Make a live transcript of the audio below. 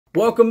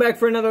Welcome back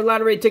for another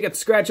lottery ticket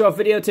scratch off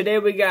video. Today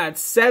we got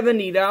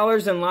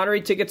 $70 in lottery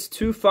tickets,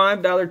 2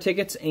 $5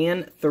 tickets,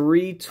 and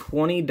 3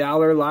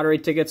 $20 lottery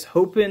tickets.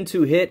 Hoping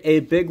to hit a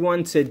big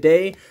one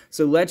today.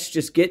 So let's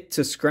just get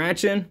to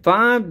scratching.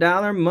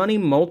 $5 money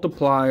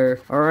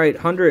multiplier. All right,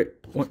 100,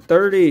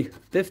 30,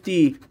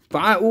 50,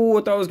 5. Ooh,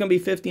 I thought it was going to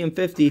be 50 and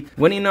 50.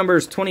 Winning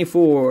numbers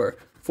 24,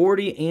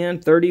 40,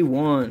 and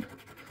 31.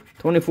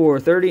 24,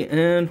 30,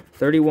 and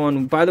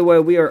 31. By the way,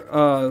 we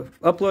are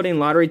uploading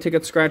lottery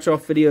ticket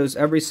scratch-off videos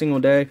every single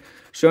day,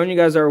 showing you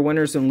guys our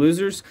winners and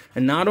losers.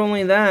 And not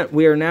only that,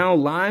 we are now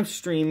live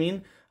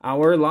streaming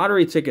our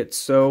lottery tickets.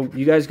 So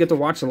you guys get to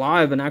watch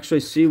live and actually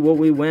see what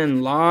we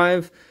win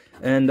live.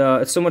 And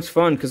it's so much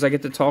fun because I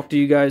get to talk to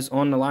you guys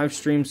on the live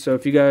stream. So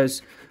if you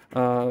guys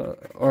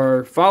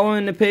are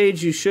following the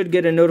page, you should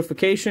get a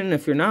notification.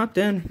 If you're not,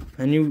 then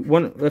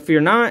if you're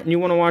not and you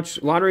want to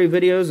watch lottery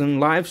videos and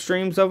live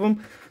streams of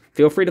them,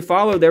 feel free to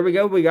follow. There we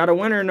go. We got a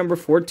winner, number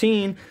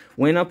 14.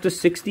 Went up to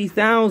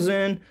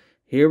 60,000.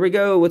 Here we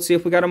go. Let's see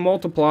if we got a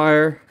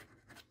multiplier.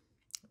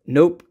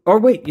 Nope. Oh,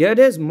 wait. Yeah, it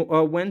is.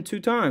 Win 2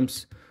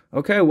 times.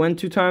 Okay, win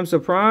 2 times the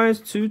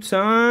prize. 2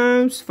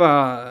 times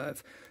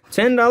 5.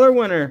 $10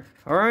 winner.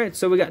 All right,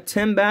 so we got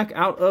 10 back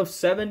out of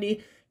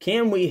 70.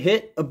 Can we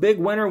hit a big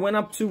winner? Went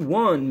up to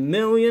 $1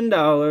 million.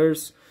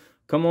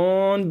 Come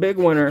on, big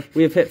winner.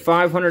 We have hit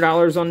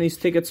 $500 on these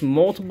tickets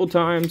multiple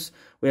times.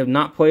 We have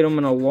not played them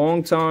in a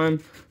long time.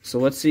 So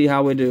let's see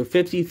how we do.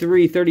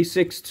 53,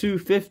 36, 2,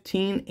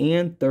 15,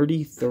 and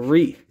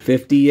 33.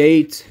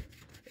 58,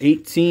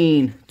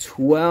 18,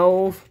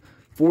 12,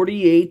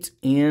 48,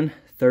 and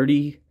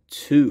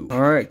 32.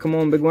 All right, come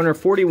on, big winner.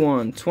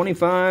 41,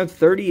 25,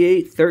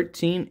 38,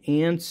 13,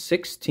 and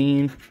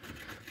 16.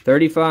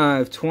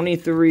 35,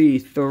 23,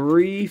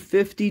 3,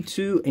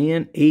 52,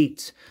 and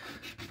 8.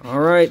 All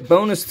right,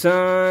 bonus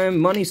time.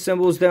 Money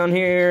symbols down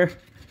here.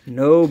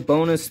 No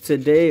bonus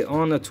today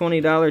on the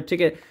 $20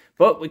 ticket,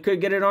 but we could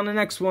get it on the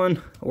next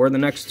one, or the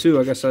next 2,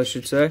 I guess I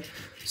should say.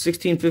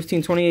 16,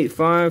 15, 28,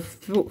 5,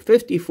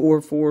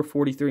 54, 4,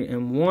 43,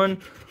 and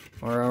 1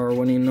 are our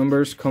winning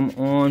numbers. Come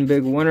on,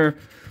 big winner.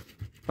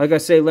 Like I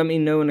say, let me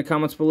know in the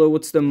comments below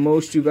what's the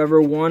most you've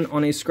ever won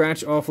on a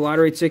scratch-off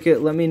lottery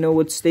ticket. Let me know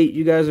what state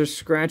you guys are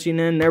scratching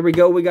in. There we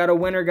go. We got a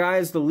winner,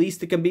 guys. The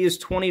least it can be is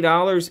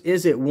 $20.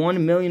 Is it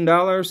 $1 million?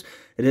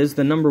 It is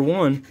the number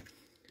 1.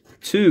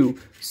 2,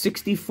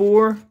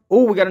 64.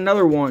 Oh, we got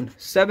another one.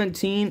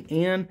 17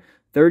 and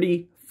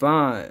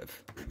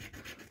 35.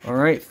 All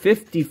right,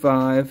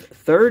 55,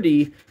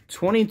 30,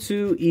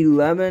 22,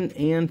 11,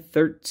 and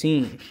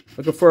 13.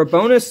 Looking for a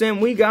bonus,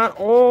 and we got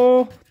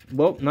all,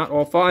 well, not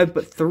all 5,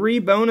 but 3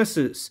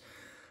 bonuses.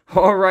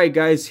 All right,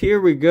 guys, here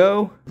we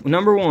go.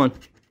 Number 1,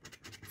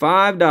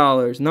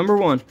 $5. Number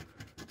 1,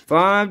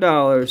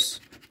 $5.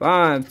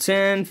 5,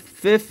 10,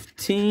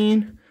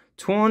 15,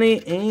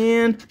 20,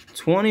 and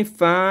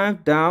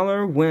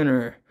 $25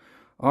 winner.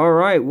 All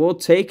right, we'll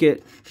take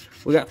it.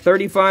 We got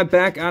 35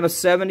 back out of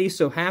 70,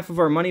 so half of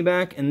our money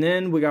back. And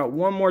then we got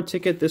one more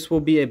ticket. This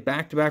will be a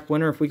back-to-back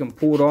winner if we can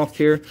pull it off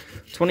here.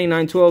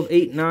 29, 12,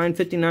 8, 9,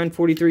 59,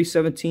 43,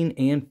 17,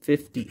 and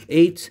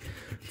 58.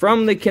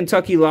 From the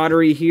Kentucky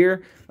Lottery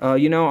here.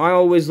 You know, I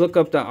always look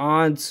up the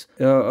odds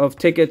of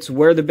tickets,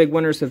 where the big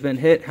winners have been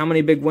hit, how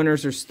many big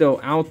winners are still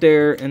out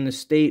there in the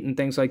state, and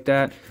things like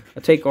that. I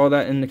take all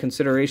that into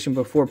consideration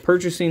before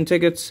purchasing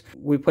tickets.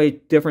 We play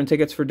different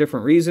tickets for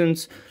different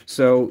reasons.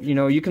 So, you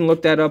know, you can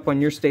look that up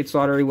on your state's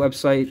lottery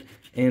website,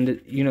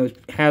 and, you know, it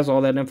has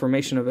all that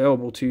information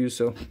available to you.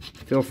 So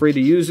feel free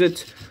to use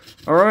it.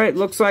 All right,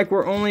 looks like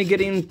we're only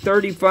getting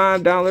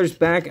 $35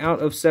 back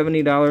out of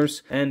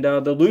 $70. And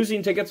the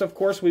losing tickets, of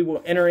course, we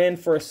will enter in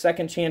for a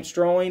second chance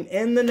drawing.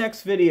 In the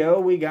next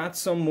video, we got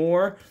some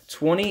more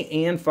 $20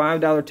 and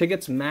 $5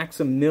 tickets, max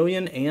 $1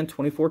 million and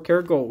 24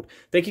 karat gold.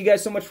 Thank you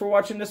guys so much for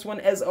watching this one.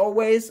 As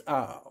always,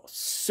 I'll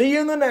see you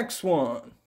in the next one.